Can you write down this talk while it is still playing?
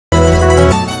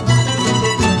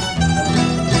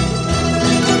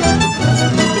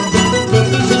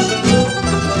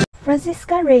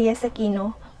Francisca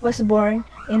Reyes-Aquino was born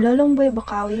in Lolomboy,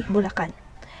 Bocaue, Bulacan,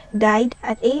 died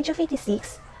at age of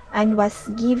 86, and was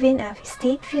given a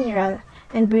state funeral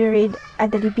and buried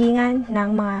at the libingan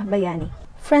ng mga bayani.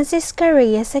 Francisca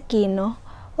Reyes-Aquino,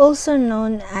 also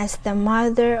known as the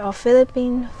mother of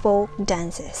Philippine folk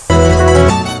dances.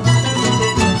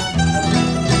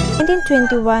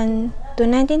 1921 to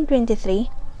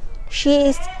 1923, she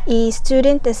is a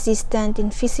student assistant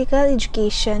in physical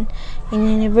education in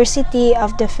University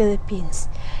of the Philippines.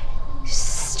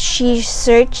 She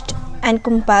searched and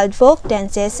compiled folk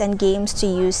dances and games to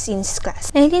use in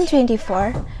class.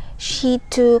 1924, she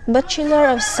took Bachelor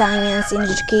of Science in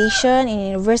Education in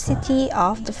University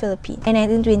of the Philippines. In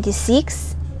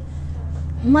 1926,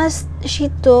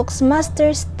 she took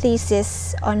master's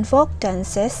thesis on folk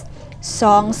dances,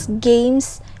 songs,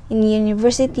 games in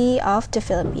University of the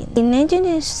Philippines. In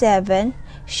 1927,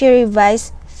 she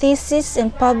revised thesis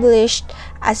and published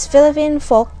as Philippine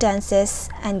Folk Dances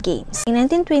and Games. In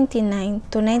 1929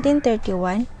 to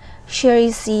 1931, she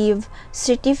received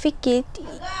certificate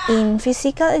in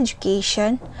physical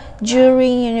education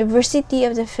during University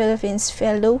of the Philippines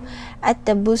Fellow at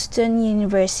the Boston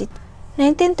University.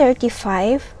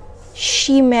 1935,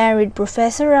 she married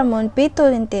Professor Ramon P.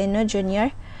 Tolentino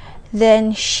Jr.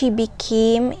 Then she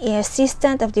became an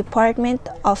assistant of Department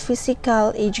of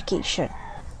Physical Education.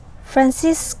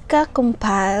 Francisca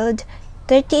compiled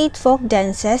 38 folk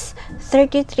dances,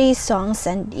 33 songs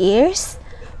and airs,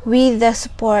 with the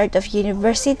support of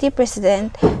University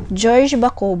President George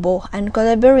Bacobo and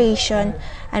collaboration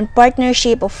and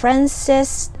partnership of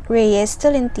Frances Reyes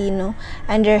Tolentino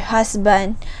and her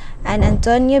husband and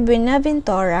Antonio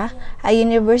Buenaventura, a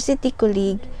university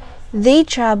colleague. They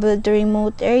traveled to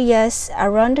remote areas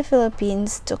around the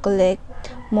Philippines to collect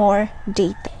more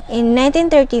data. In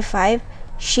 1935,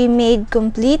 she made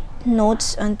complete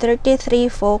notes on 33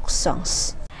 folk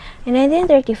songs. In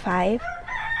 1935,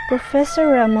 Professor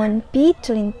Ramon P.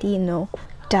 Tolentino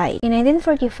died. In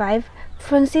 1945,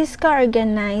 Francisca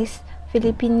organized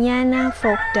Filipiniana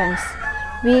folk dance,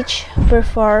 which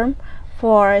performed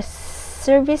for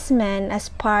servicemen as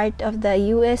part of the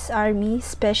U.S. Army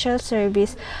Special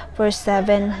Service for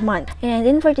 7 months.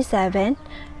 In 1947,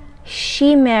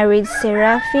 she married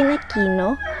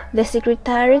Reyes-Aquino, the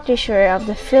Secretary-Treasurer of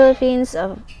the Philippines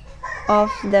of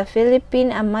the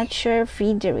Philippine Amateur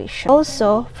Federation.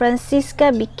 Also,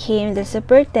 Francisca became the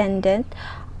Superintendent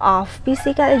of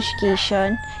Physical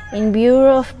Education in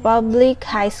Bureau of Public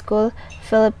High School,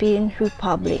 Philippine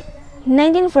Republic. In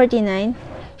 1949,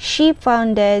 she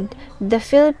founded the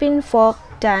Philippine Folk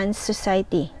Dance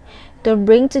Society to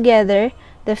bring together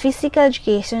the physical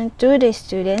education to the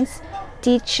students,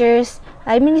 teachers,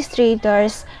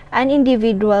 administrators, and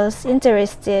individuals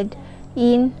interested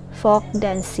in folk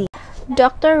dancing.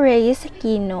 Dr.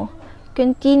 Reyes-Aquino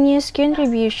continues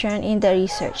contribution in the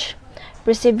research,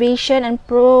 preservation, and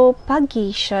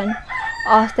propagation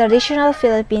of traditional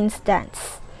Philippines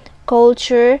dance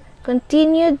culture,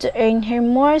 continued to earn her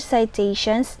more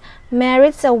citations,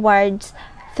 merits awards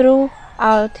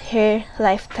throughout her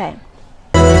lifetime.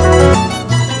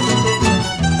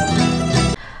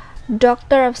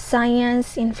 Doctor of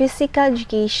Science in Physical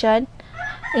Education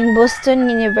in Boston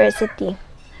University.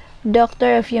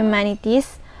 Doctor of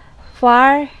Humanities,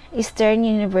 Far Eastern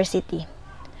University.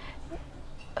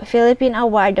 Philippine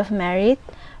Award of Merit,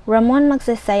 Ramon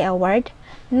Magsaysay Award,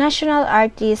 National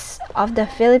Artist of the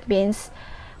Philippines,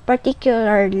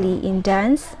 particularly in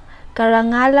dance,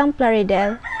 Karangalang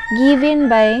Plaridel, given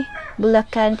by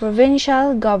Bulacan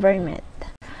Provincial Government.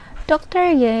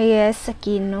 Dr.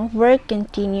 Reyes-Aquino work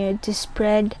continued to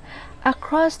spread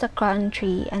across the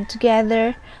country, and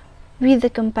together with the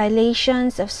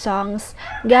compilations of songs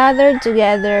gathered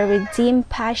together with team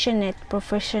passionate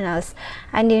professionals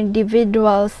and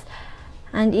individuals,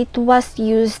 and it was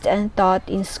used and taught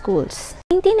in schools.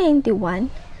 In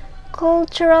 1991,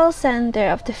 Cultural Center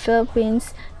of the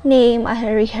Philippines named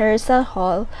a rehearsal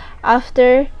hall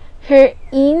after her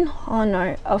in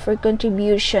honor of her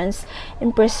contributions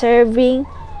in preserving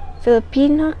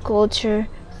Filipino culture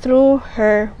through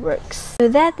her works. So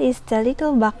that is the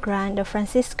little background of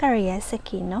Francisca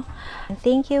Reyes-Aquino, and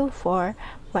thank you for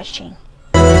watching.